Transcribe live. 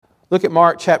Look at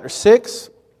Mark chapter 6.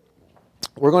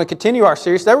 We're going to continue our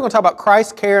series. Today we're going to talk about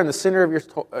Christ's care in the center of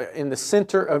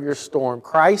your storm.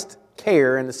 Christ's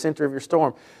care in the center of your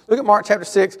storm. Look at Mark chapter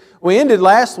 6. We ended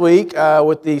last week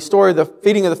with the story of the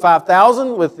feeding of the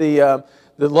 5,000 with the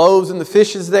loaves and the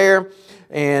fishes there.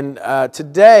 And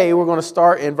today we're going to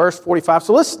start in verse 45.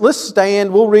 So let's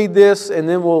stand. We'll read this and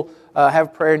then we'll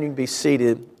have prayer and you can be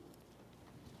seated.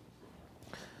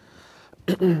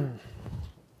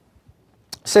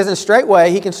 It says, "And straightway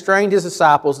he constrained his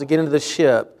disciples to get into the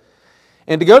ship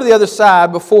and to go to the other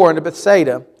side before into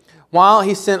Bethsaida, while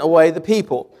he sent away the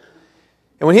people.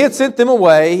 And when he had sent them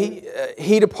away,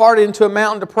 he departed into a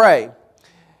mountain to pray.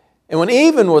 And when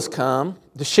even was come,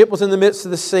 the ship was in the midst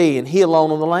of the sea, and he alone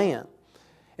on the land.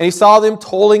 And he saw them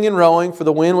toiling and rowing, for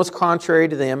the wind was contrary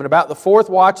to them. And about the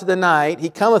fourth watch of the night he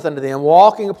cometh unto them,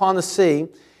 walking upon the sea,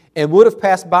 and would have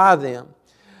passed by them.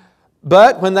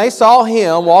 But when they saw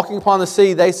him walking upon the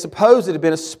sea, they supposed it had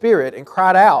been a spirit, and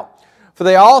cried out. For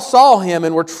they all saw him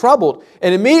and were troubled.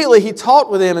 And immediately he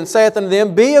talked with them, and saith unto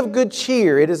them, Be of good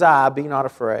cheer, it is I, be not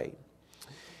afraid.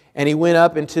 And he went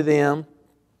up into the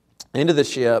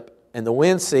ship, and the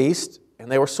wind ceased,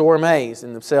 and they were sore amazed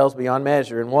in themselves beyond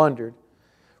measure, and wondered.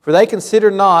 For they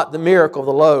considered not the miracle of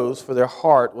the loaves, for their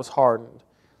heart was hardened."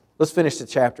 Let's finish the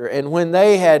chapter. "And when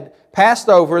they had passed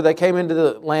over, they came into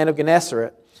the land of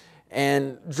Gennesaret,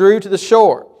 and drew to the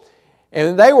shore. And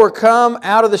when they were come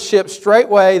out of the ship,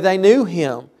 straightway they knew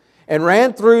him, and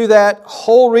ran through that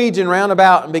whole region round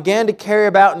about, and began to carry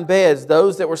about in beds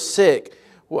those that were sick,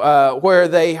 where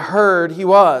they heard he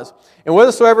was. And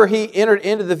whithersoever he entered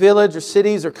into the village, or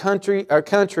cities, or country,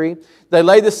 they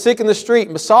laid the sick in the street,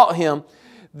 and besought him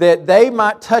that they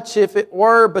might touch, if it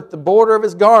were but the border of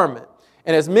his garment.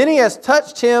 And as many as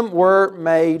touched him were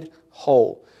made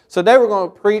whole." So today we're going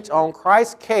to preach on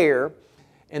Christ's care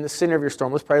in the center of your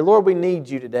storm. Let's pray. Lord, we need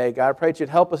you today. God, I pray that you'd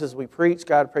help us as we preach.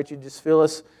 God, I pray that you'd just fill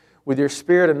us with your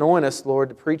Spirit. Anoint us, Lord,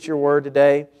 to preach your word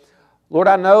today. Lord,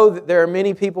 I know that there are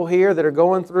many people here that are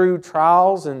going through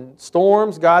trials and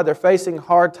storms. God, they're facing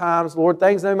hard times. Lord,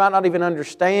 things they might not even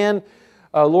understand.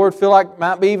 Lord, feel like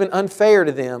might be even unfair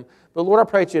to them. But Lord, I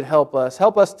pray that you'd help us.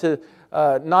 Help us to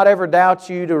not ever doubt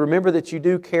you, to remember that you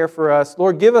do care for us.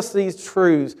 Lord, give us these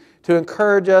truths to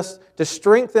encourage us, to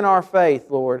strengthen our faith,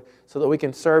 Lord, so that we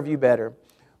can serve you better.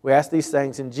 We ask these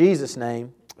things in Jesus'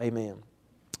 name. Amen.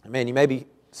 Amen. You may be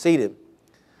seated.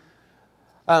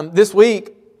 This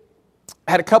week,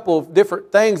 I had a couple of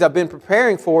different things I've been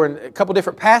preparing for and a couple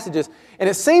different passages. And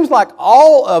it seems like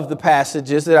all of the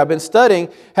passages that I've been studying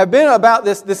have been about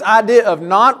this idea of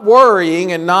not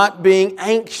worrying and not being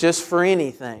anxious for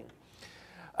anything.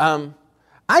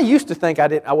 I used to think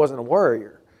I wasn't a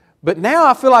worrier. But now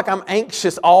I feel like I'm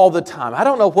anxious all the time. I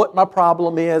don't know what my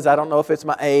problem is. I don't know if it's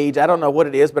my age. I don't know what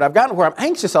it is. But I've gotten where I'm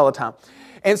anxious all the time.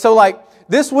 And so like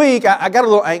this week, I got a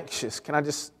little anxious. Can I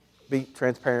just be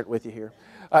transparent with you here?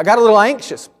 I got a little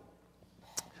anxious.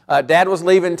 Dad was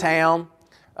leaving town.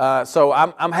 So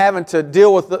I'm having to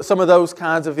deal with some of those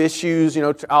kinds of issues,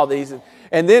 all these.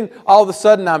 And then all of a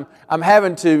sudden I'm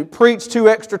having to preach 2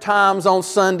 extra times on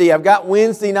Sunday. I've got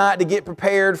Wednesday night to get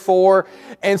prepared for.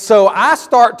 And so I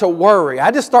start to worry.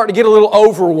 I just start to get a little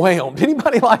overwhelmed.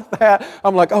 Anybody like that?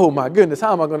 I'm like, oh my goodness,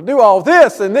 how am I going to do all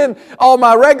this? And then all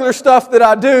my regular stuff that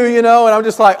I do, and I'm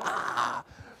just like, ah.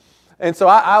 And so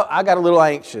I got a little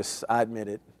anxious, I admit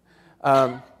it.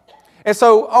 And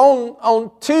so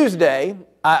on Tuesday,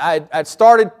 I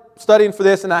started studying for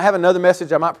this, and I have another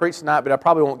message I might preach tonight, but I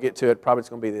probably won't get to it. Probably it's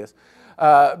going to be this.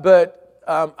 But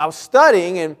I was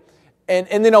studying, and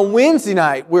then on Wednesday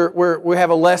night, we have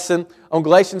a lesson on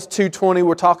Galatians 2:20.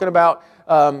 We're talking about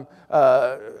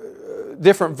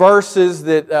different verses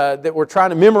that we're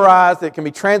trying to memorize that can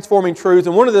be transforming truths.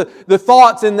 And one of the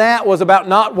thoughts in that was about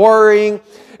not worrying.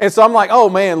 And so I'm like, oh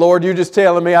man, Lord, you're just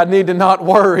telling me I need to not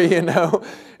worry,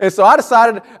 And so I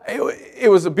decided, it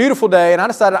was a beautiful day, and I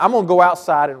decided I'm going to go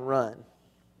outside and run.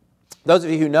 Those of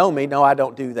you who know me know I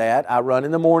don't do that. I run in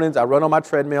the mornings, I run on my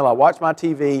treadmill, I watch my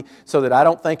TV so that I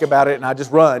don't think about it and I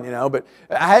just run, But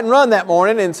I hadn't run that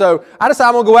morning, and so I decided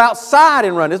I'm going to go outside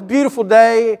and run. It's a beautiful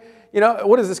day.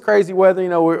 What is this crazy weather?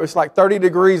 It's like 30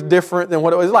 degrees different than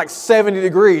what it was. It's like 70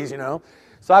 degrees,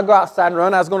 So I go outside and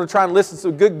run. I was going to try and listen to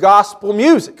some good gospel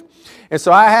music. And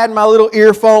so I had my little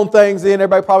earphone things in.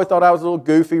 Everybody probably thought I was a little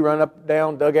goofy running up and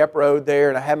down Dugap Road there.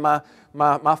 And I had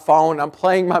my phone and I'm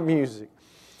playing my music.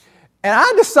 And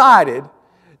I decided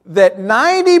that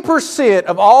 90%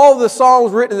 of all the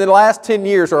songs written in the last 10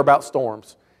 years are about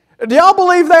storms. Do y'all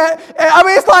believe that? I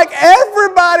mean, it's like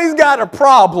everybody's got a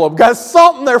problem, got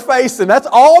something they're facing. That's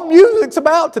all music's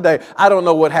about today. I don't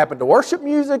know what happened to worship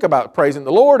music, about praising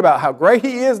the Lord, about how great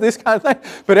He is, this kind of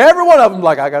thing. But every one of them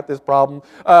like, I got this problem.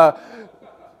 I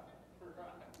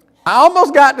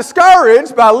almost got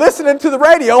discouraged by listening to the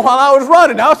radio while I was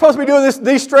running. I was supposed to be doing this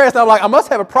de-stress, and I'm like, I must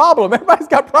have a problem. Everybody's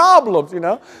got problems,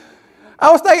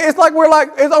 I was thinking,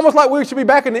 it's almost like we should be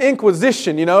back in the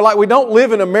Inquisition, like we don't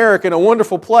live in America, in a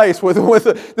wonderful place with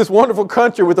this wonderful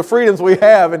country with the freedoms we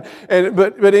have.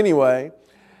 But anyway,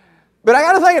 but I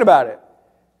got to thinking about it.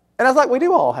 And I was like, we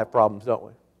do all have problems, don't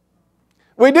we?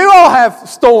 We do all have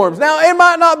storms. Now, it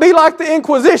might not be like the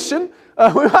Inquisition.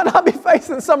 We might not be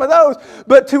facing some of those.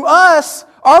 But to us,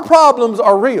 our problems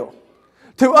are real.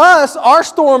 To us, our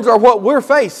storms are what we're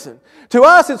facing. To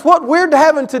us, it's what we're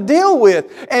having to deal with.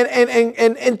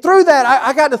 And through that,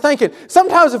 I got to thinking,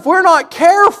 sometimes if we're not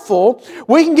careful,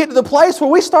 we can get to the place where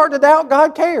we start to doubt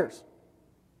God cares.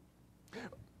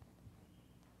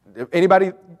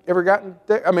 Anybody ever gotten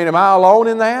there? I mean, am I alone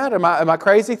in that? Am I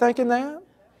crazy thinking that?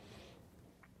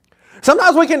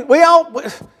 Sometimes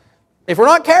if we're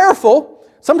not careful,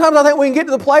 sometimes I think we can get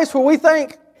to the place where we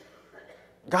think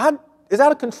God is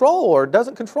out of control or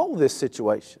doesn't control this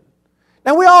situation.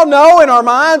 Now, we all know in our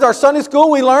minds, our Sunday school,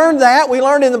 we learned that. We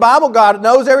learned in the Bible, God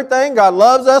knows everything. God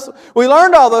loves us. We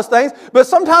learned all those things. But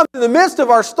sometimes in the midst of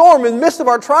our storm, in the midst of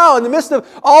our trial, in the midst of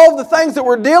all of the things that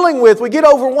we're dealing with, we get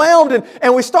overwhelmed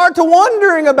and we start to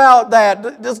wondering about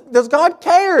that. Does God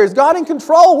care? Is God in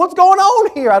control? What's going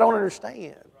on here? I don't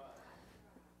understand.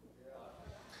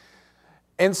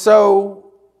 And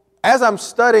so, as I'm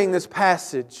studying this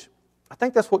passage, I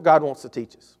think that's what God wants to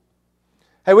teach us.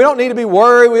 Hey, we don't need to be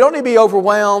worried. We don't need to be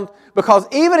overwhelmed, because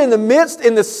even in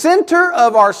the center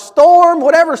of our storm,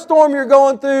 whatever storm you're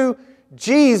going through,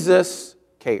 Jesus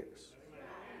cares.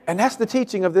 And that's the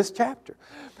teaching of this chapter.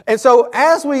 And so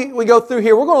as we go through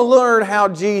here, we're going to learn how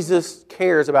Jesus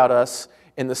cares about us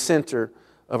in the center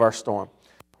of our storm.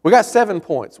 We got 7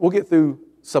 points. We'll get through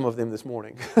some of them this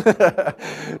morning.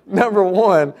 Number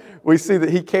 1, we see that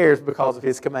He cares because of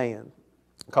His command.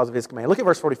 Because of His command. Look at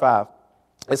verse 45.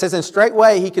 It says, and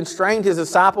straightway He constrained His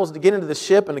disciples to get into the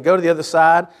ship and to go to the other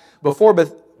side before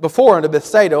unto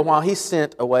Bethsaida, while He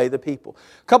sent away the people.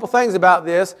 A couple things about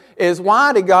this is,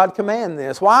 why did God command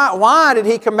this? Why did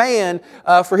He command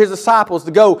for His disciples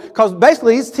to go? Because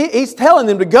basically He's telling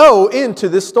them to go into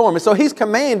this storm. And so He's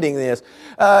commanding this.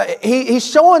 He's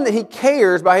showing that He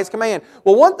cares by His command.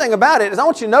 Well, one thing about it is, I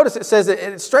want you to notice it says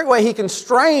that straightway He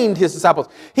constrained His disciples.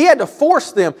 He had to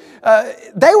force them.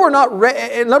 They were not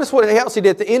ready. And notice what else He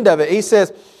did at the end of it. He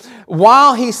says,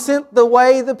 while He sent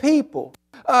away the people.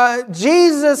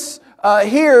 Jesus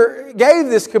here gave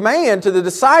this command to the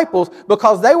disciples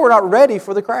because they were not ready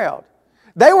for the crowd.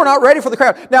 They were not ready for the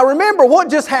crowd. Now remember what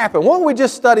just happened. What we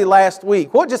just studied last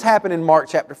week. What just happened in Mark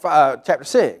chapter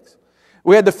 6?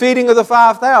 We had the feeding of the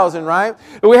 5,000, right?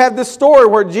 We have this story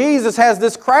where Jesus has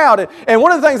this crowd. And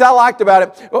one of the things I liked about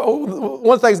it,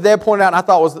 one of the things Deb pointed out and I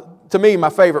thought was, to me, my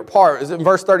favorite part, is in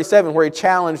verse 37 where He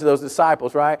challenged those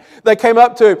disciples, right? They came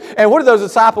up to Him, and what did those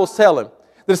disciples tell Him?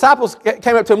 The disciples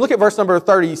came up to Him. Look at verse number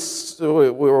 30.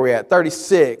 Where were we at?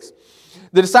 36.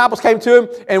 The disciples came to Him,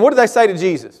 and what did they say to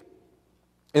Jesus?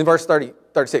 In verse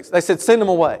 36. They said, send them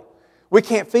away. We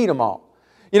can't feed them all.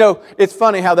 It's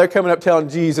funny how they're coming up telling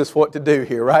Jesus what to do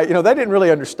here, right? They didn't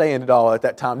really understand it all at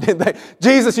that time, did they?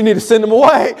 Jesus, you need to send them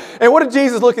away. And what did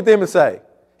Jesus look at them and say?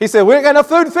 He said, we ain't got enough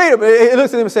food to feed them. He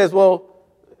looks at them and says, well,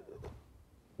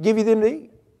 give you them to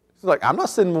eat. He's like, I'm not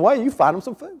sending them away. You find them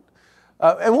some food.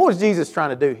 And what was Jesus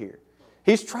trying to do here?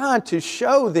 He's trying to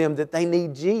show them that they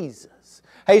need Jesus.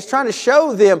 He's trying to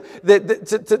show them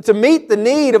that to meet the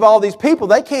need of all these people,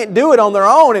 they can't do it on their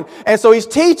own. And so He's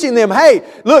teaching them, hey,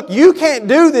 look, you can't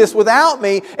do this without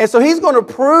me. And so He's going to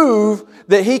prove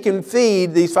that He can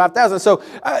feed these 5,000. So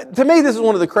to me, this is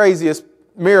one of the craziest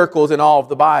miracles in all of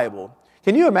the Bible.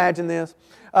 Can you imagine this?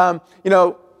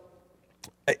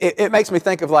 It makes me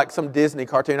think of like some Disney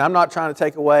cartoon. I'm not trying to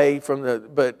take away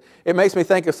from but it makes me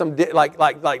think of some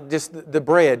like just the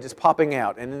bread just popping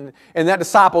out, and that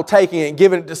disciple taking it and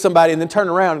giving it to somebody, and then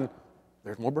turning around and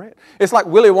there's more bread. It's like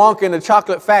Willy Wonka in a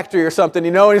chocolate factory or something,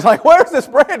 and he's like, where's this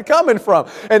bread coming from?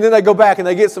 And then they go back and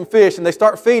they get some fish and they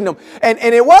start feeding them. And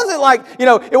it wasn't like,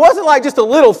 it wasn't like just a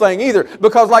little thing either,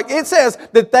 because like it says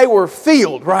that they were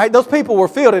filled, right? Those people were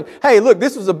filled. And hey, look,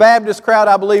 this was a Baptist crowd.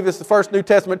 I believe it's the first New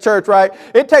Testament church, right?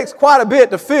 It takes quite a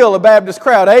bit to fill a Baptist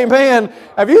crowd. Amen.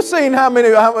 Have you seen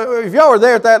if y'all were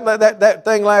there at that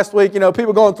thing last week,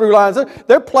 people going through lines,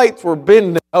 their plates were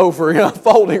bending over,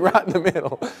 folding right in the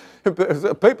middle.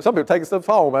 Some people taking stuff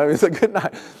home. I mean, it's a good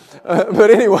night. But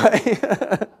anyway,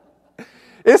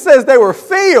 it says they were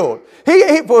filled.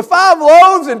 He with 5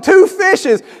 loaves and 2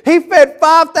 fishes, he fed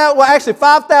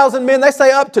 5,000 men. They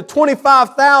say up to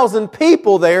 25,000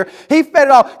 people there. He fed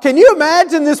it all. Can you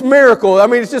imagine this miracle? I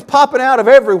mean, it's just popping out of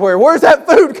everywhere. Where's that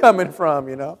food coming from,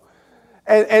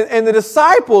 And the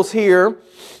disciples here,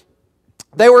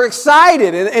 they were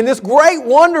excited, and this great,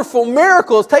 wonderful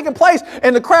miracle is taking place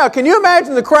in the crowd. Can you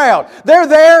imagine the crowd? They're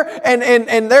there, and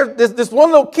this one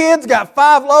little kid's got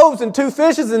 5 loaves and 2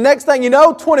 fishes, and next thing you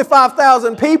know,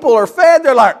 25,000 people are fed.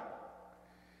 They're like,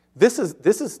 this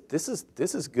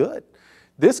is good.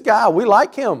 This guy, we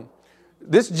like him.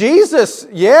 This Jesus,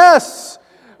 yes,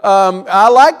 I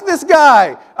like this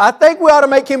guy. I think we ought to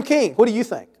make him king. What do you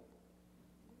think?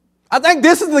 I think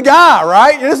this is the guy,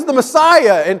 right? This is the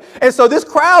Messiah. And so this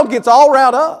crowd gets all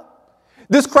riled up.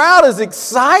 This crowd is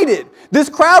excited. This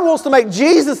crowd wants to make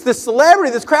Jesus this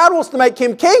celebrity. This crowd wants to make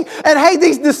him king. And hey,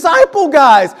 these disciple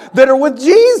guys that are with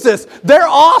Jesus, they're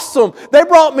awesome. They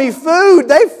brought me food.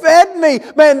 They fed me.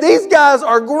 Man, these guys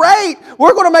are great.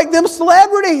 We're going to make them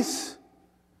celebrities.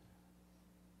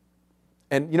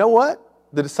 And you know what?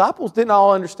 The disciples didn't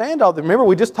all understand all this. Remember,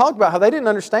 we just talked about how they didn't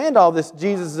understand all this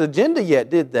Jesus' agenda yet,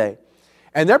 did they?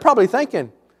 And they're probably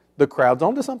thinking, the crowd's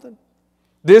onto something.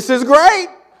 This is great.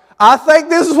 I think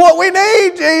this is what we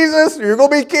need, Jesus. You're going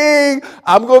to be king.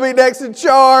 I'm going to be next in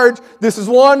charge. This is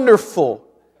wonderful.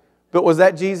 But was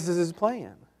that Jesus'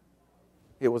 plan?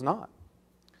 It was not.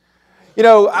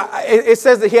 It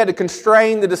says that he had to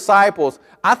constrain the disciples.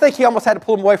 I think he almost had to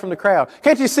pull them away from the crowd.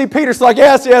 Can't you see Peter's like,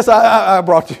 yes, I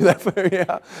brought you that food.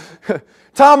 Yeah.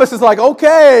 Thomas is like,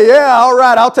 okay, yeah, all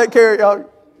right, I'll take care of y'all.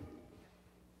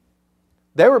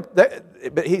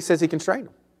 But he says he constrained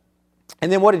them.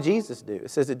 And then what did Jesus do? It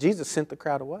says that Jesus sent the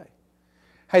crowd away.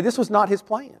 Hey, this was not his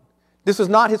plan. This was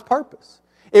not his purpose.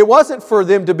 It wasn't for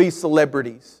them to be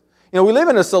celebrities. We live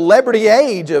in a celebrity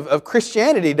age of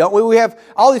Christianity, don't we? We have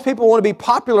all these people who want to be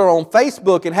popular on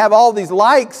Facebook and have all these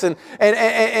likes and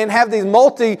have these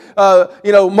multi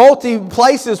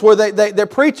places where they're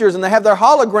preachers and they have their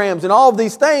holograms and all of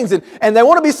these things and they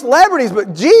want to be celebrities.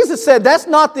 But Jesus said that's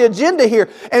not the agenda here.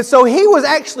 And so he was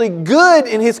actually good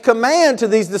in his command to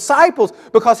these disciples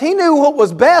because he knew what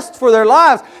was best for their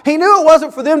lives. He knew it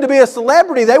wasn't for them to be a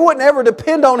celebrity. They wouldn't ever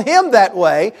depend on him that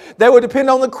way. They would depend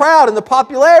on the crowd and the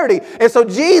popularity. And so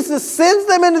Jesus sends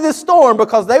them into this storm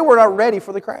because they were not ready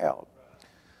for the crowd.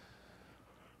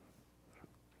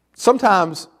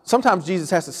 Sometimes Jesus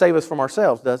has to save us from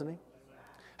ourselves, doesn't he?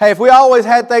 Hey, if we always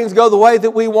had things go the way that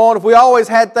we want, if we always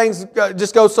had things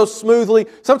just go so smoothly,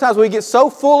 sometimes we get so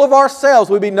full of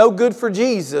ourselves, we'd be no good for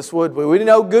Jesus, would we? We'd be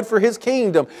no good for his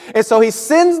kingdom. And so he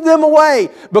sends them away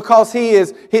because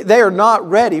they are not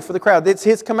ready for the crowd. It's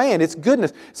his command. It's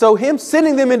goodness. So him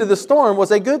sending them into the storm was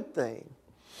a good thing.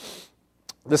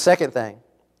 The second thing,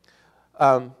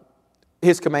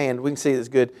 his command, we can see is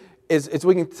good, is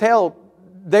we can tell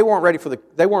they weren't ready for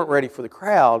the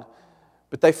crowd,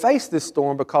 but they faced this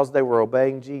storm because they were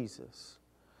obeying Jesus.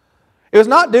 It was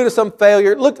not due to some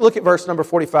failure. Look at verse number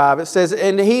 45. It says,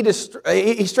 and he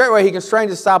straightway he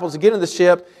constrained his disciples to get in the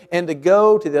ship and to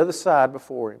go to the other side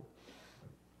before him.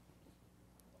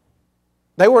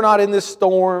 They were not in this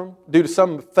storm due to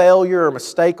some failure or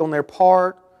mistake on their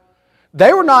part.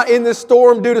 They were not in this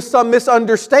storm due to some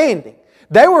misunderstanding.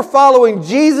 They were following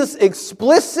Jesus'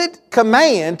 explicit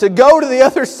command to go to the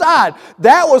other side.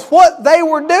 That was what they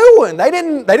were doing. They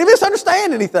didn't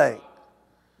misunderstand anything.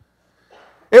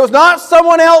 It was not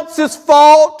someone else's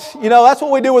fault. That's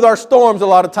what we do with our storms a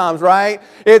lot of times, right?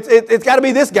 It's got to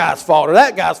be this guy's fault or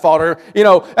that guy's fault. Or,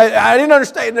 I didn't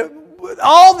understand.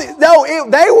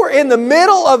 They were in the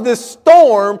middle of this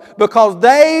storm because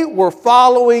they were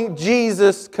following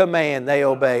Jesus' command. They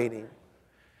obeyed him.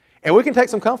 And we can take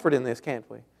some comfort in this, can't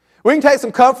we? We can take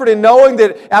some comfort in knowing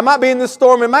that I might be in this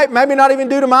storm. It might maybe not even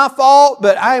due to my fault,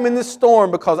 but I am in this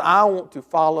storm because I want to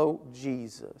follow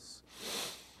Jesus.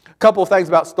 A couple of things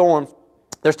about storms.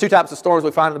 There's 2 types of storms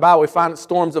we find in the Bible. We find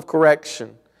storms of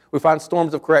correction. We find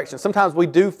storms of correction. Sometimes we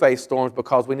do face storms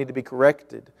because we need to be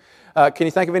corrected. Can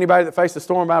you think of anybody that faced a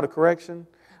storm out of correction?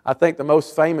 I think the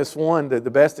most famous one, the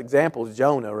best example is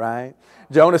Jonah, right?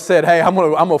 Jonah said, hey, I'm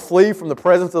going to flee from the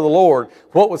presence of the Lord.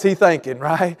 What was he thinking,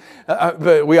 right?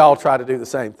 But we all try to do the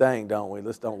same thing, don't we?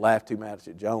 Let's don't laugh too much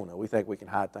at Jonah. We think we can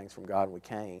hide things from God and we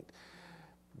can't.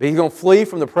 But he's going to flee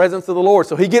from the presence of the Lord.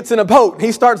 So he gets in a boat and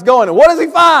he starts going. And what does he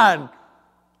find?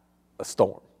 A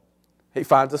storm. He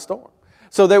finds a storm.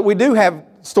 So that we do have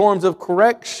storms of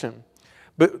correction.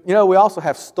 But, we also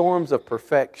have storms of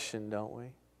perfection, don't we?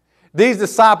 These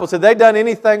disciples, had they done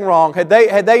anything wrong? Had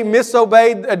they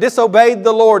disobeyed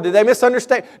the Lord? Did they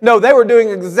misunderstand? No, they were doing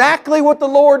exactly what the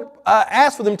Lord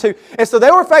asked for them to. And so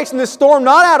they were facing this storm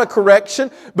not out of correction,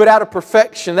 but out of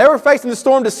perfection. They were facing the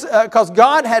storm because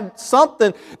God had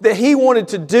something that He wanted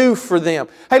to do for them.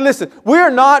 Hey, listen, we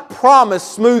are not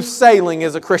promised smooth sailing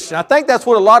as a Christian. I think that's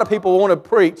what a lot of people want to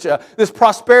preach, this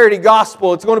prosperity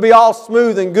gospel. It's going to be all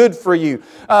smooth and good for you.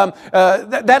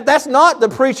 That's not the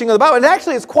preaching of the Bible. And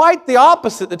actually, it's quite the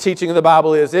opposite the teaching of the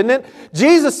Bible is, isn't it?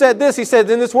 Jesus said this. He said,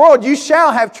 in this world you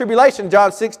shall have tribulation,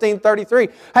 John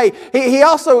 16:33. Hey, he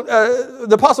also,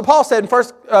 the Apostle Paul said in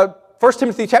 1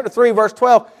 Timothy chapter 3, verse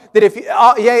 12, that if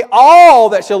yea, all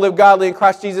that shall live godly in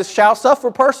Christ Jesus shall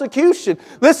suffer persecution.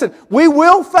 Listen, we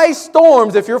will face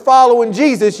storms. If you're following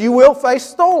Jesus, you will face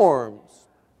storms.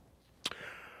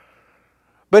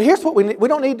 But here's what we need.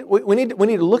 We need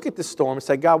to look at this storm and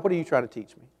say, God, what are you trying to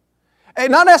teach me? And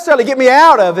not necessarily get me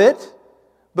out of it,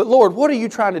 but Lord, what are you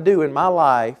trying to do in my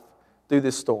life through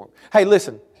this storm? Hey,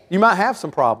 listen, you might have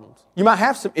some problems. You might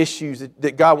have some issues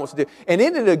that God wants to do. And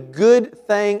isn't it a good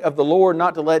thing of the Lord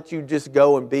not to let you just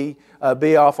go and be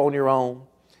off on your own?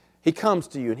 He comes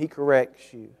to you and He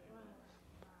corrects you.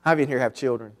 How many of you in here have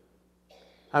children?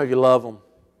 How many of you love them?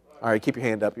 All right, keep your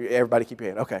hand up. Everybody keep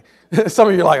your hand. Okay. Some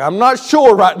of you are like, I'm not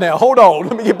sure right now. Hold on.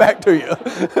 Let me get back to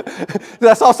you.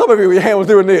 I saw some of you with your hand was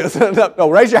doing this. No,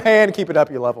 raise your hand. Keep it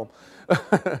up. You love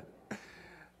them.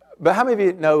 But how many of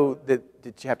you know that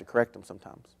you have to correct them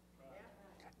sometimes?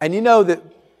 And you know that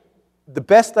the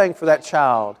best thing for that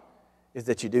child is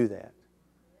that you do that.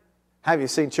 Have you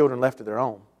seen children left to their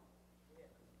own?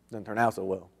 Doesn't turn out so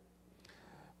well.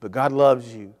 But God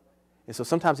loves you. And so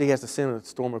sometimes He has to send a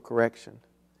storm of correction.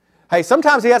 Hey,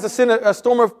 sometimes He has to send a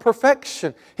storm of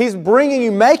perfection. He's bringing you,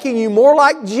 making you more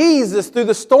like Jesus through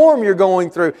the storm you're going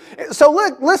through. So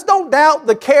look, let's don't doubt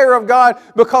the care of God,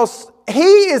 because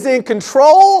He is in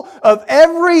control of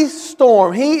every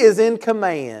storm. He is in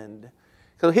command.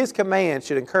 So His command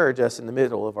should encourage us in the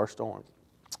middle of our storm.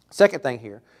 Second thing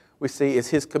here we see is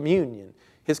His communion.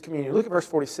 His communion. Look at verse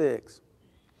 46.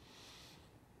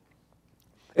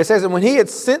 It says, and when He had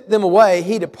sent them away,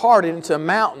 He departed into a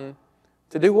mountain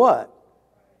to do what?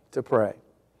 To pray.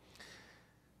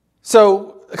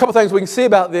 So, a couple things we can see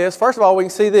about this. First of all, we can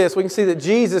see this. We can see that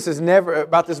Jesus is never,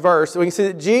 about this verse, we can see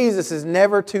that Jesus is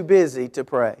never too busy to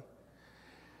pray.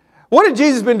 What had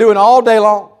Jesus been doing all day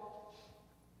long?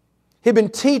 He'd been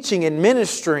teaching and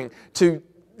ministering to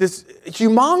this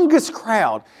humongous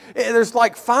crowd. There's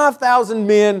like 5,000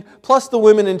 men, plus the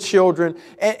women and children.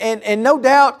 And no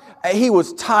doubt He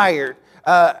was tired.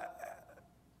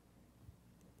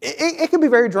 It can be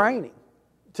very draining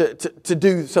to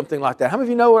do something like that. How many of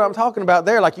you know what I'm talking about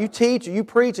there? Like you teach, or you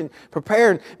preach and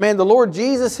prepare. And man, the Lord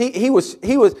Jesus, He was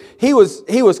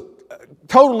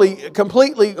totally,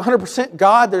 completely, 100%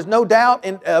 God. There's no doubt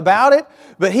about it.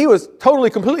 But He was totally,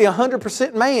 completely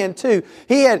 100% man too.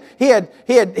 He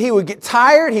would get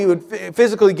tired. He would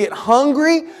physically get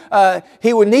hungry.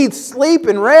 He would need sleep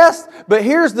and rest. But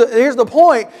here's the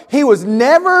point. He was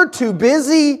never too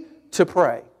busy to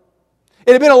pray.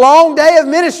 It had been a long day of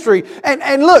ministry.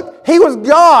 And look, He was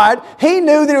God. He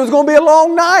knew that it was going to be a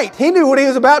long night. He knew what He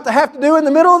was about to have to do in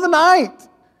the middle of the night.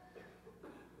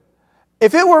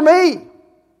 If it were me,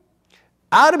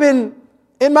 I'd have been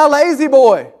in my lazy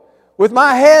boy with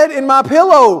my head in my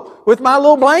pillow with my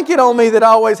little blanket on me that I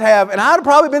always have, and I'd have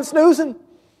probably been snoozing.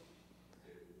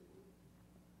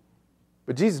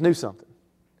 But Jesus knew something.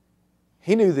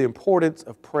 He knew the importance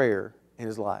of prayer in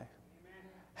His life.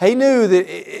 He knew that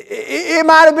it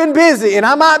might have been busy, and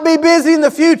I might be busy in the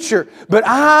future, but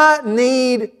I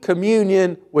need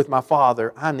communion with my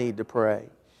Father. I need to pray.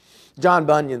 John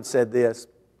Bunyan said this.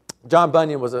 John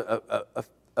Bunyan was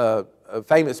a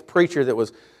famous preacher that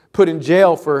was put in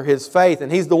jail for his faith,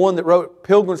 and he's the one that wrote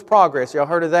Pilgrim's Progress. Y'all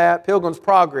heard of that? Pilgrim's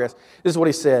Progress. This is what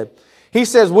he said. He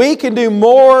says, we can do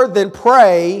more than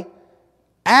pray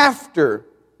after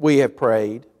we have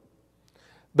prayed,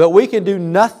 but we can do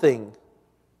nothing.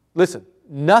 Listen,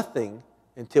 nothing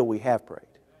until we have prayed.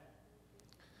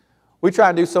 We try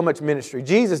and do so much ministry.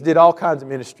 Jesus did all kinds of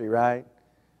ministry, right?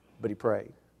 But He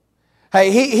prayed.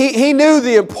 Hey, he knew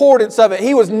the importance of it.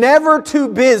 He was never too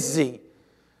busy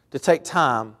to take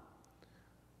time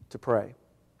to pray.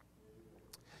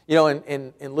 You know,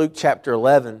 in Luke chapter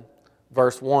 11,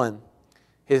 verse 1,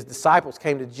 His disciples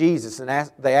came to Jesus and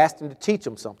they asked Him to teach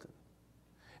them something.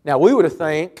 Now, we would have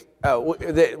think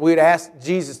that we'd ask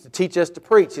Jesus to teach us to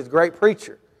preach. He's a great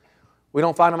preacher. We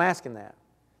don't find Him asking that.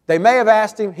 They may have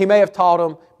asked Him, He may have taught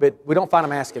them, but we don't find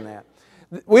Him asking that.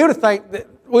 We would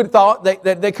have thought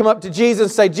that they come up to Jesus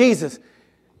and say, Jesus,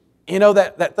 You know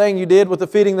that thing you did with the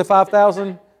feeding the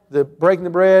 5,000, the breaking the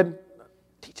bread?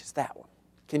 Teach us that one.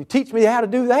 Can you teach me how to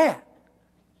do that?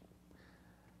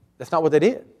 That's not what they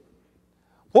did.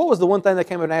 What was the one thing they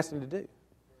came up and asked him to do?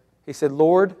 He said,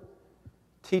 Lord,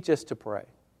 teach us to pray.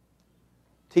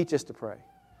 Teach us to pray.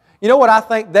 You know what I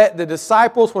think? That the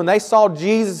disciples, when they saw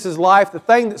Jesus' life, the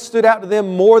thing that stood out to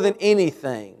them more than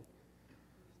anything,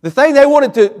 the thing they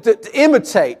wanted to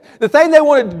imitate, the thing they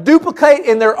wanted to duplicate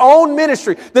in their own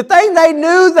ministry, the thing they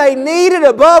knew they needed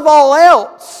above all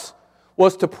else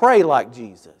was to pray like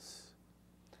Jesus.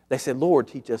 They said, Lord,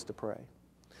 teach us to pray.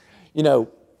 You know,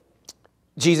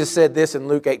 Jesus said this in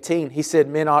Luke 18. He said,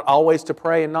 men ought always to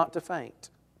pray and not to faint.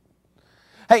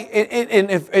 Hey,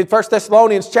 in 1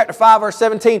 Thessalonians chapter 5, verse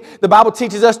 17, the Bible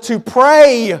teaches us to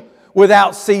pray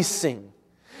without ceasing.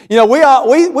 You know,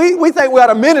 we think we ought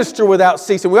to minister without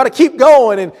ceasing. We ought to keep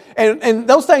going, and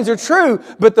those things are true.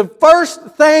 But the first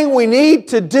thing we need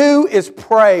to do is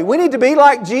pray. We need to be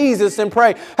like Jesus and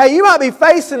pray. Hey, you might be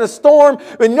facing a storm,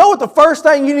 but you know what the first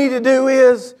thing you need to do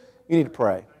is? You need to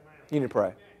pray. You need to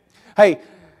pray. Hey,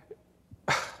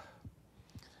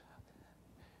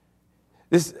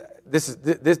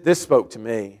 this spoke to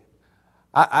me.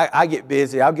 I get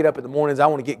busy. I'll get up in the mornings. I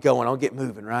want to get going. I'll get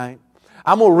moving, right?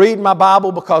 I'm going to read my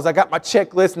Bible because I got my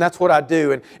checklist and that's what I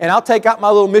do. And I'll take out my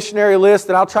little missionary list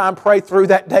and I'll try and pray through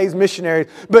that day's missionaries.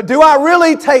 But do I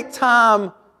really take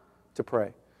time to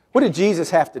pray? What did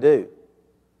Jesus have to do?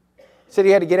 He said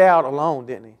he had to get out alone,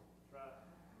 didn't he?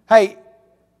 Hey,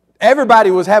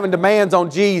 everybody was having demands on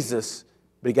Jesus,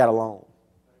 but he got alone.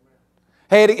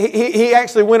 He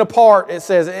actually went apart, it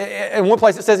says. In one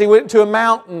place it says he went to a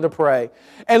mountain to pray.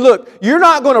 And look, you're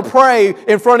not going to pray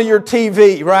in front of your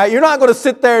TV, right? You're not going to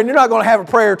sit there and you're not going to have a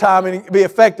prayer time and be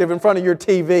effective in front of your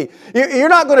TV. You're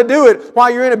not going to do it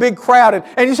while you're in a big crowd.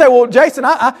 And you say, well, Jason,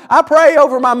 I pray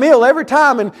over my meal every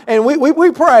time and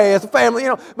we pray as a family. You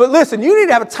know. But listen, you need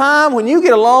to have a time when you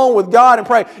get alone with God and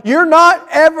pray.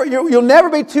 You'll never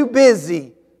be too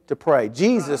busy to pray.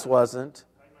 Jesus wasn't.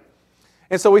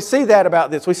 And so we see that about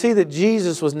this. We see that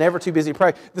Jesus was never too busy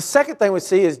praying. The second thing we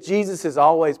see is Jesus is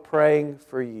always praying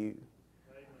for you.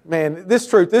 Man, this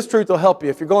truth will help you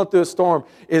if you're going through a storm,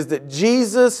 is that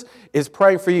Jesus is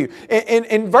praying for you.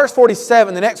 In verse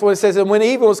 47, the next one, it says, and when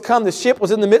evening was come, the ship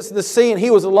was in the midst of the sea, and he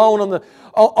was alone on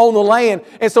the land.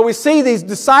 And so we see these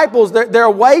disciples, they're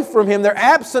away from him. They're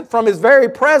absent from his very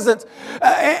presence.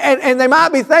 And they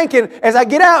might be thinking, as I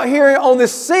get out here on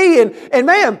this sea, and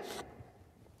man,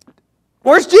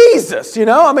 where's Jesus? You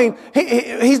know, I mean,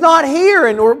 he's not here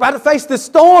and we're about to face this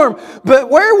storm.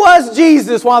 But where was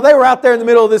Jesus while they were out there in the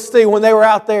middle of this sea, when they were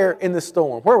out there in the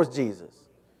storm? Where was Jesus?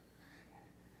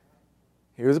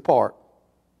 He was apart,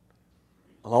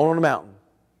 alone on a mountain,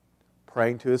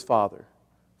 praying to his Father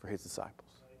for his disciples.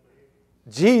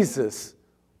 Jesus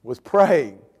was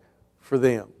praying for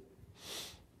them.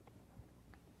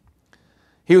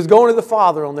 He was going to the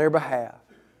Father on their behalf.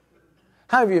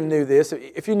 How many of you knew this?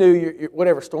 If you knew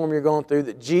whatever storm you're going through,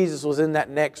 that Jesus was in that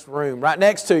next room, right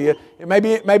next to you,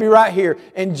 maybe right here,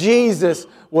 and Jesus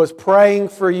was praying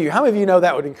for you. How many of you know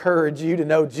that would encourage you to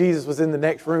know Jesus was in the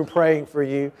next room praying for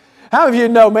you? How many of you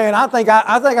know, man, I think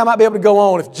I might be able to go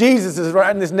on if Jesus is right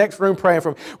in this next room praying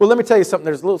for me? Well, let me tell you something.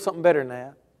 There's a little something better than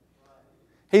that.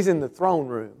 He's in the throne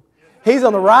room. He's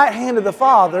on the right hand of the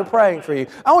Father praying for you.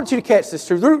 I want you to catch this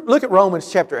truth. Look at Romans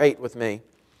chapter 8 with me.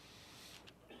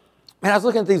 Man, I was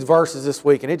looking at these verses this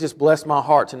week, and it just blessed my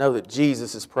heart to know that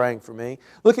Jesus is praying for me.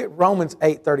 Look at Romans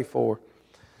 8:34.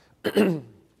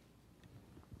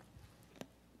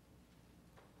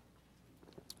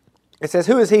 It says,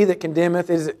 who is he that condemneth?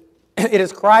 It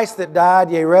is Christ that died,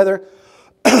 yea, rather,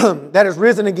 that is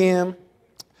risen again.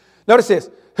 Notice this.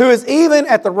 Who is even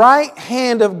at the right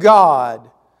hand of God,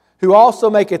 who also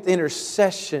maketh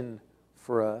intercession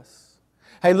for us.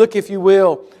 Hey, look, if you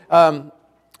will,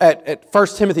 at 1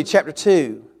 Timothy chapter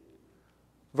 2,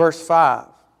 verse 5.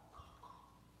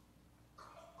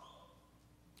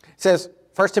 It says,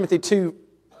 1 Timothy 2,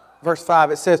 verse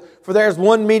 5, it says, for there is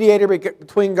one mediator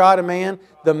between God and man,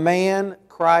 the man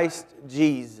Christ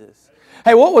Jesus.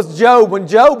 Hey, what was Job? When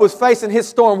Job was facing his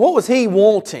storm, what was he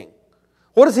wanting?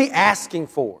 What is he asking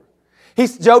for?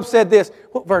 Job said this.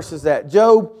 What verse is that?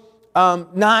 Job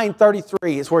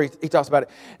 9:33 is where he talks about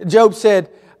it. Job said,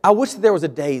 I wish that there was a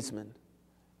daysman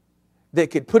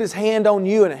that could put his hand on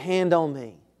you and a hand on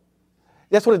me.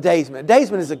 That's what a daysman. A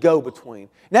daysman is a go-between.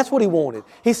 And that's what he wanted.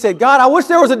 He said, God, I wish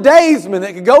there was a daysman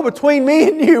that could go between me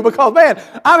and you, because, man,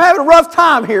 I'm having a rough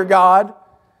time here, God.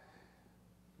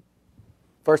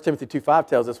 1 Timothy 2:5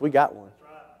 tells us we got one.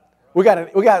 We got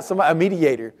a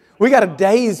mediator. We got a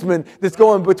daysman that's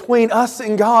going between us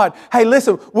and God. Hey,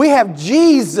 listen, we have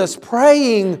Jesus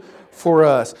praying for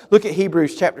us. Look at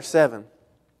Hebrews chapter 7.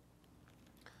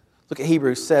 Look at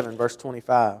Hebrews 7, verse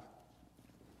 25.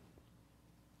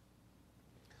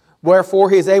 Wherefore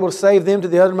He is able to save them to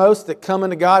the uttermost that come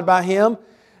unto God by Him.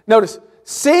 Notice,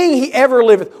 seeing He ever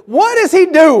liveth. What is He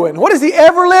doing? What is He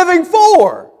ever living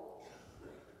for?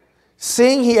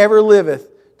 Seeing He ever liveth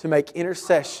to make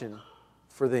intercession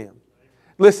for them.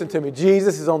 Listen to me.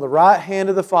 Jesus is on the right hand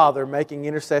of the Father making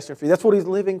intercession for you. That's what He's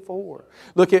living for.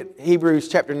 Look at Hebrews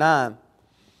chapter 9.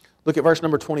 Look at verse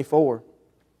number 24.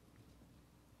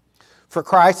 For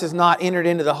Christ has not entered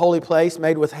into the holy place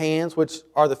made with hands, which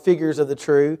are the figures of the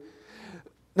true.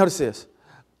 Notice this.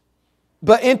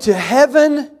 But into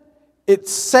heaven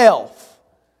itself.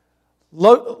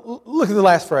 Look at the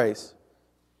last phrase.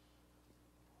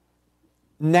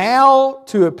 Now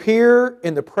to appear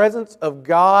in the presence of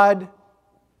God.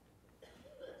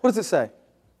 What does it say?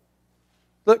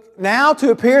 Look, now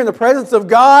to appear in the presence of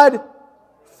God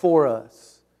for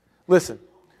us. Listen,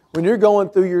 when you're going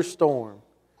through your storm,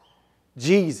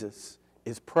 Jesus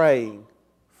is praying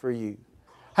for you.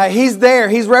 Hey, He's there.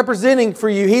 He's representing for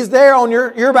you. He's there on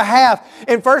your behalf.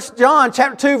 In 1 John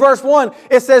chapter 2, verse 1,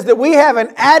 it says that we have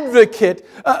an advocate,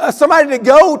 somebody to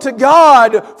go to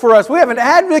God for us. We have an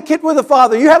advocate with the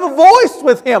Father. You have a voice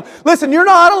with Him. Listen, you're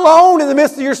not alone in the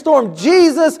midst of your storm.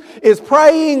 Jesus is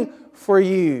praying for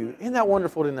you. Isn't that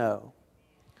wonderful to know?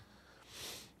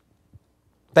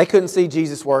 They couldn't see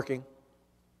Jesus working,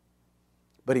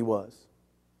 but He was.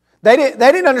 They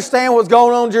didn't understand what was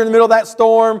going on during the middle of that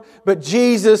storm, but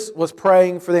Jesus was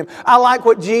praying for them. I like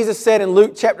what Jesus said in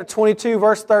Luke chapter 22,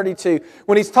 verse 32.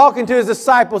 When He's talking to His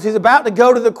disciples, He's about to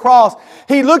go to the cross.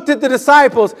 He looked at the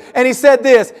disciples and He said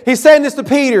this. He's saying this to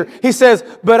Peter. He says,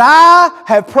 but I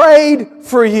have prayed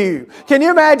for you. Can you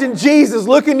imagine Jesus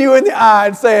looking you in the eye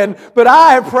and saying, but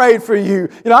I have prayed for you?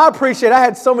 You know, I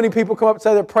had so many people come up and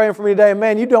say they're praying for me today. And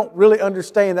man, you don't really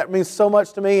understand. That means so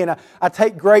much to me. And I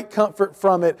take great comfort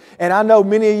from it. And I know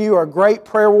many of you are great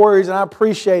prayer warriors, and I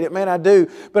appreciate it. Man, I do.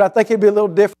 But I think it'd be a little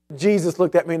different if Jesus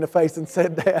looked at me in the face and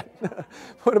said that.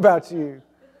 What about you?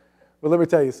 Well, let me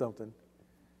tell you something.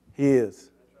 He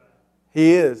is.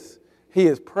 He is. He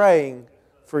is praying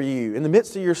for you. In the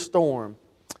midst of your storm,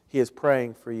 He is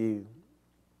praying for you.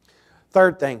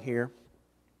 Third thing here.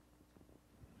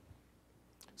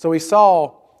 So we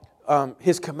saw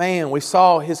His command. We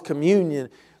saw His communion.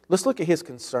 Let's look at His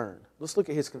concern. Let's look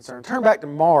at His concern. Turn back to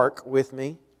Mark with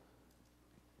me.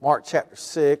 Mark chapter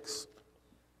 6.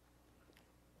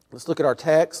 Let's look at our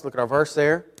text. Look at our verse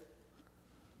there.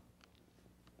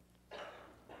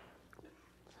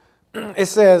 It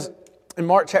says in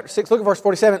Mark chapter 6, look at verse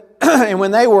 47. And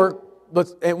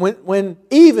when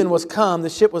even was come, the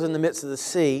ship was in the midst of the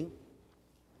sea,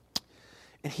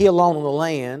 and He alone on the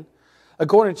land.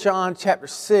 According to John chapter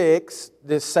 6,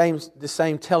 this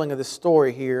same telling of this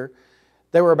story here,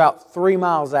 they were about 3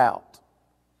 miles out.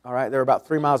 All right, they were about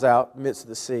 3 miles out in the midst of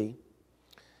the sea.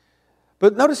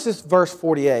 But notice this verse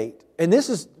 48. And this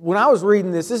is, when I was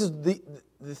reading this is the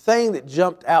thing that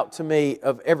jumped out to me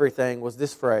of everything was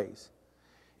this phrase.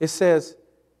 It says,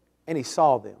 and He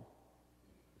saw them.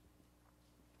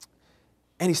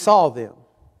 And He saw them.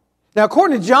 Now,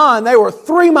 according to John, they were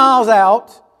 3 miles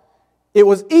out. It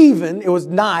was even. It was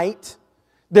night.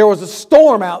 There was a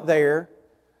storm out there.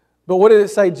 But what did it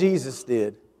say Jesus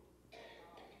did?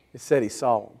 It said He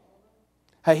saw them.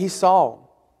 Hey, He saw them.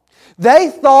 They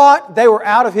thought they were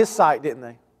out of His sight, didn't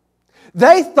they?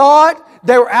 They thought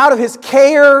they were out of His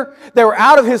care. They were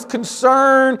out of His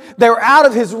concern. They were out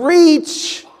of His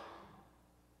reach.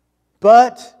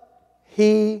 But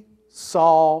He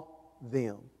saw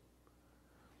them.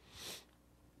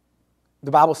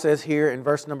 The Bible says here in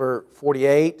verse number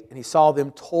 48, and He saw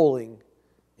them toiling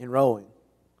and rowing.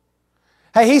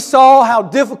 Hey, He saw how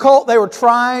difficult they were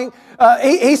trying.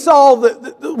 He saw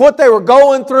what they were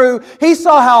going through. He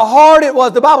saw how hard it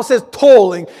was. The Bible says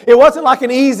toiling. It wasn't like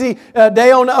an easy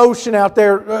day on the ocean out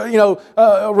there,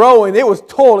 rowing. It was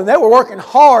toiling. They were working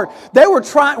hard. They were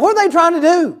trying. What were they trying to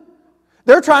do?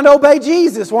 They were trying to obey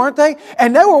Jesus, weren't they?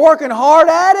 And they were working hard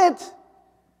at it.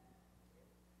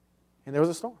 And there was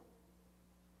a storm.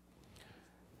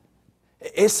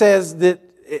 It says that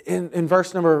in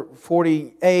verse number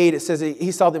 48, it says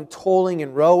He saw them toiling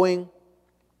and rowing.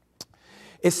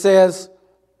 It says,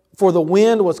 for the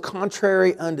wind was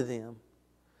contrary unto them.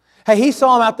 Hey, He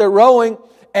saw them out there rowing,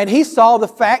 and He saw the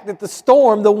fact that the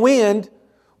storm, the wind,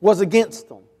 was against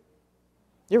them.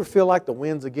 You ever feel like the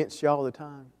wind's against you all the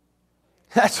time?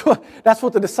 That's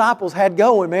what the disciples had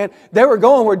going, man. They were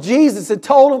going where Jesus had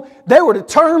told them. They were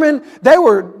determined. They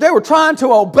were trying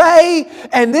to obey.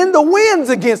 And then the wind's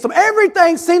against them.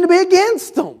 Everything seemed to be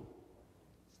against them.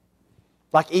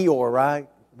 Like Eeyore, right?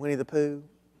 Winnie the Pooh.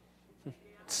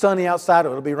 It's sunny outside.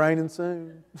 It'll be raining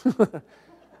soon.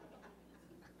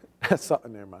 That's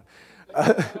something. Never mind.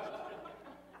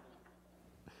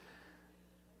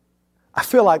 I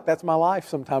feel like that's my life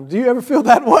sometimes. Do you ever feel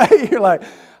that way? You're like,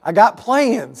 I got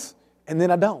plans, and then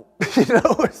I don't.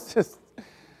 It's just.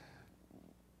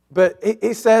 But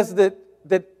he says that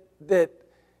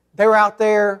they were out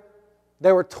there,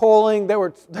 they were toiling, they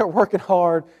were working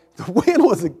hard. The wind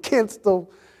was against them.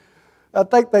 I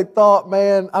think they thought,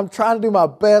 man, I'm trying to do my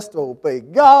best to obey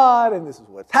God, and this is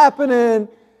what's happening.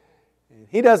 And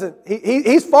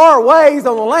he's far away, he's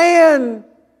on the land.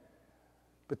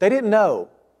 But they didn't know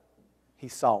he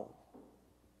saw them.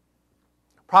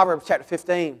 Proverbs chapter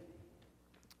 15,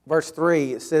 verse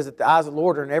 3, it says that the eyes of the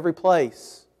Lord are in every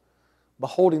place,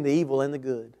 beholding the evil and the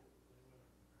good.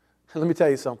 Let me tell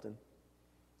you something.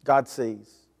 God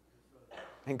sees.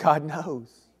 And God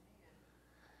knows.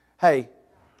 Hey, the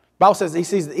Bible says He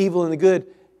sees the evil and the good.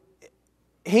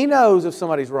 He knows if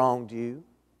somebody's wronged you.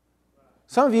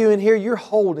 Some of you in here, you're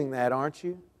holding that, aren't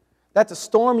you? That's a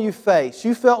storm you face.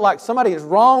 You felt like somebody has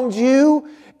wronged you,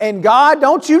 and God,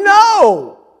 don't you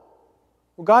know?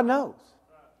 Well, God knows.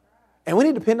 And we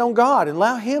need to depend on God and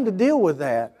allow Him to deal with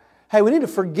that. Hey, we need to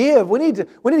forgive. We need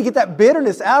to get that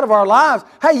bitterness out of our lives.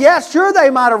 Hey, yeah, sure they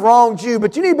might have wronged you,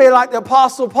 but you need to be like the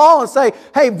Apostle Paul and say,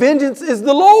 hey, vengeance is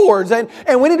the Lord's. And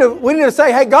we need to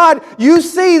say, hey, God, you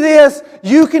see this.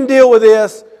 You can deal with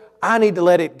this. I need to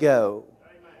let it go.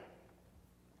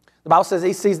 The Bible says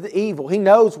He sees the evil. He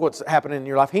knows what's happening in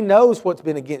your life. He knows what's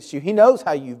been against you. He knows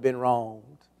how you've been wronged.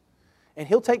 And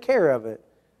He'll take care of it.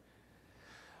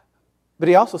 But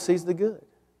He also sees the good.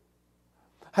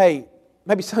 Hey,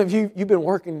 maybe some of you've been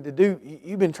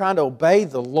you've been trying to obey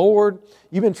the Lord.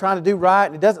 You've been trying to do right,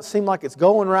 and it doesn't seem like it's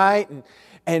going right.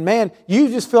 And man, you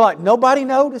just feel like nobody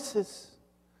notices.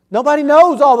 Nobody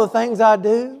knows all the things I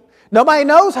do. Nobody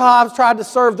knows how I've tried to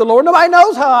serve the Lord. Nobody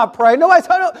knows how I pray.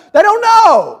 They don't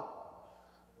know.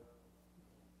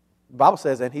 The Bible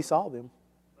says, and He saw them.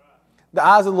 The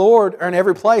eyes of the Lord are in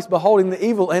every place, beholding the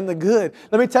evil and the good.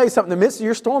 Let me tell you something. In the midst of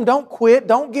your storm, don't quit.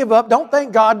 Don't give up. Don't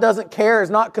think God doesn't care, is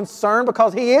not concerned,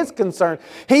 because He is concerned.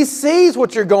 He sees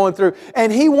what you're going through,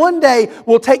 and He one day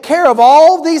will take care of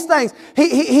all these things.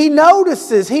 He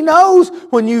notices. He knows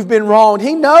when you've been wronged.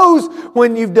 He knows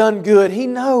when you've done good. He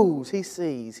knows. He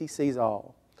sees. He sees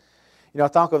all. I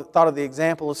thought of the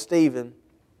example of Stephen.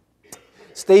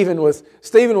 Stephen was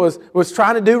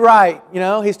trying to do right,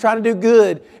 he's trying to do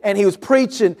good, and he was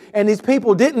preaching, and these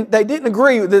people didn't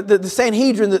agree with the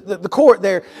Sanhedrin, the court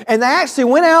there, and they actually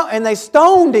went out and they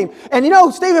stoned him. And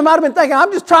Stephen might have been thinking,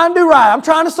 I'm just trying to do right, I'm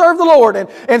trying to serve the Lord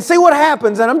and see what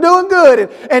happens, and I'm doing good,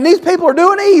 and these people are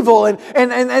doing evil, and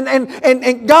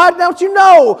God, don't you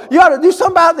know, you ought to do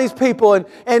something about these people,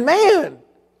 and man,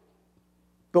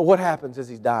 but what happens as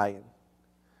he's dying?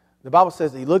 The Bible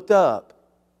says that he looked up,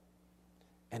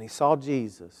 and he saw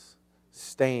Jesus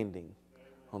standing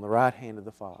on the right hand of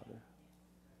the Father.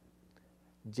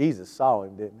 Jesus saw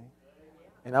him, didn't he?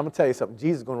 And I'm going to tell you something.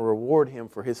 Jesus is going to reward him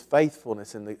for his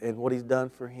faithfulness and what He's done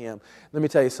for him. Let me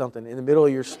tell you something. In the middle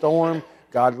of your storm,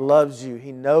 God loves you.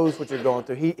 He knows what you're going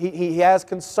through. He has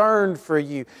concern for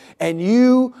you. And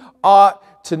you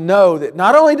ought to know that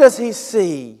not only does He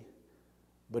see,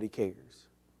 but He cares.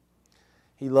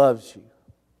 He loves you.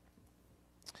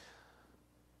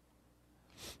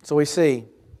 So we see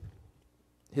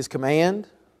His command,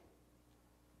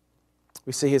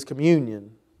 we see His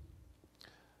communion,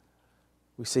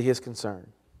 we see His concern.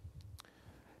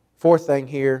 Fourth thing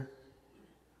here,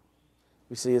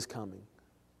 we see His coming.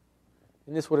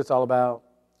 Isn't this what it's all about?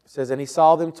 It says, and He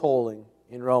saw them toiling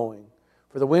and rowing,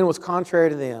 for the wind was contrary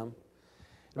to them.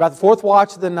 About the fourth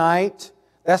watch of the night,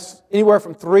 that's anywhere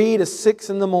from 3 to 6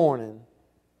 in the morning,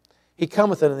 He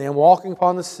cometh unto them, walking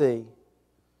upon the sea,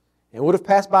 and would have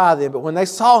passed by them. But when they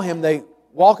saw Him, they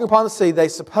walking upon the sea, they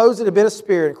supposed it had been a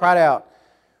spirit and cried out,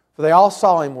 for they all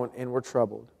saw Him and were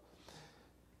troubled.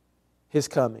 His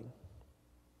coming.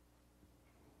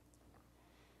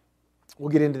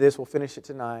 We'll get into this. We'll finish it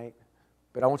tonight.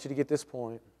 But I want you to get this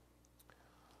point.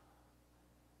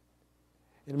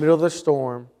 In the middle of the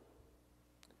storm,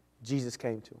 Jesus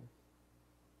came to them.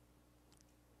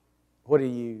 What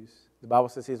did He use? The Bible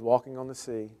says He was walking on the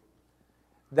sea.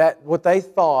 That what they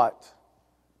thought,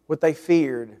 what they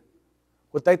feared,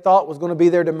 what they thought was going to be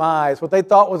their demise, what they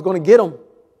thought was going to get them,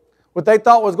 what they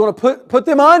thought was going to put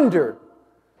them under,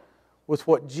 was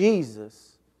what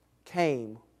Jesus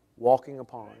came walking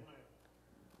upon.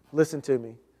 Listen to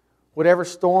me. Whatever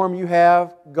storm you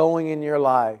have going in your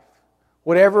life,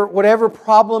 whatever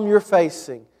problem you're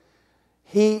facing,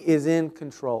 He is in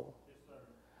control.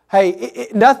 Hey,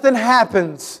 nothing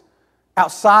happens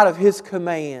outside of His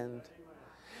command.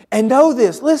 And know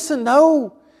this, listen,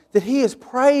 know that He is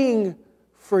praying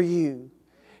for you.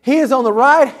 He is on the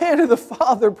right hand of the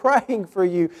Father praying for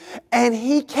you. And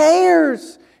He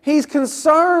cares. He's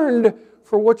concerned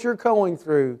for what you're going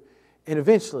through. And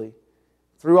eventually,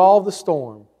 through all the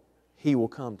storm, He will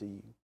come to you.